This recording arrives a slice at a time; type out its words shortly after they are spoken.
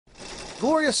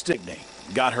Gloria Stickney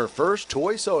got her first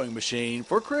toy sewing machine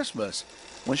for Christmas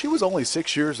when she was only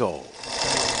 6 years old.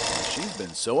 She's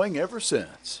been sewing ever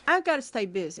since. I've got to stay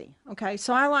busy, okay?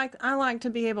 So I like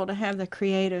to be able to have the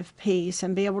creative piece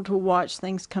and be able to watch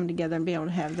things come together and be able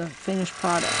to have the finished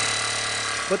product.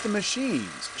 But the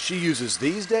machines she uses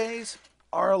these days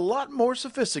are a lot more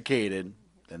sophisticated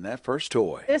than that first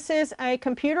toy. This is a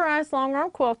computerized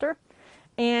long-arm quilter,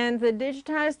 and the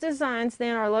digitized designs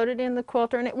then are loaded in the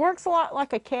quilter, and it works a lot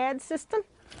like a CAD system.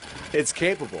 It's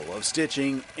capable of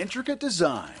stitching intricate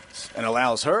designs and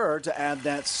allows her to add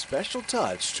that special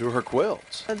touch to her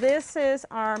quilts. This is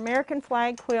our American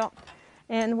flag quilt,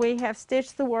 and we have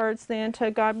stitched the words then to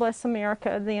God Bless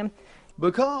America then.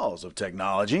 Because of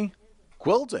technology,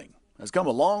 quilting has come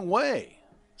a long way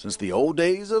since the old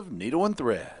days of needle and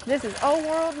thread. This is old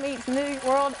world meets new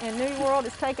world, and new world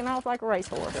is taking off like a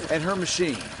racehorse. And her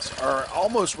machines are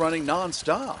almost running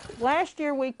non-stop. Last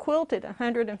year we quilted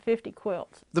 150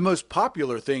 quilts. The most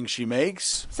popular thing she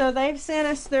makes So they've sent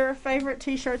us their favorite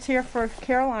t-shirts here for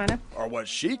Carolina. are what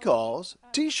she calls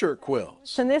t-shirt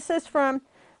quilts. And this is from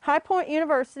High Point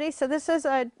University. So this is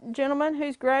a gentleman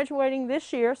who's graduating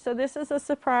this year, so this is a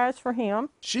surprise for him.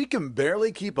 She can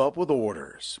barely keep up with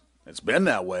orders. It's been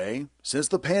that way since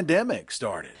the pandemic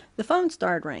started. The phone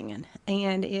started ringing,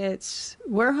 and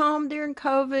we're home during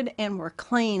COVID and we're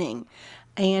cleaning.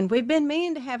 And we've been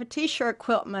meaning to have a t-shirt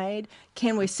quilt made.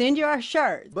 Can we send you our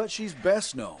shirts? But she's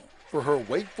best known for her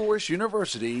Wake Forest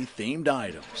University themed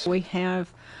items. We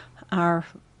have our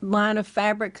line of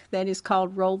fabric that is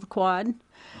called Roll the Quad,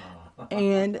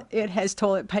 and it has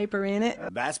toilet paper in it.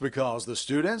 That's because the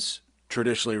students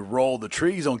traditionally roll the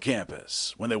trees on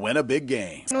campus when they win a big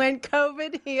game. When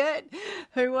COVID hit,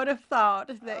 who would have thought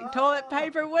that toilet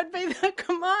paper would be the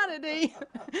commodity?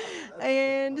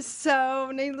 And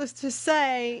so, needless to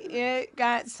say, it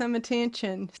got some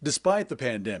attention. Despite the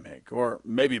pandemic, or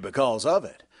maybe because of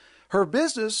it, her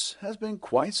business has been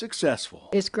quite successful.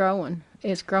 It's growing.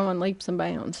 It's growing leaps and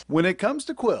bounds. When it comes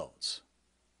to quilts,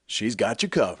 she's got you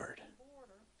covered.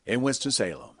 In Winston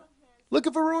Salem,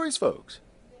 looking for Roy's folks.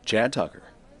 Chad Tucker,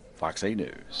 Fox 8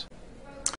 News.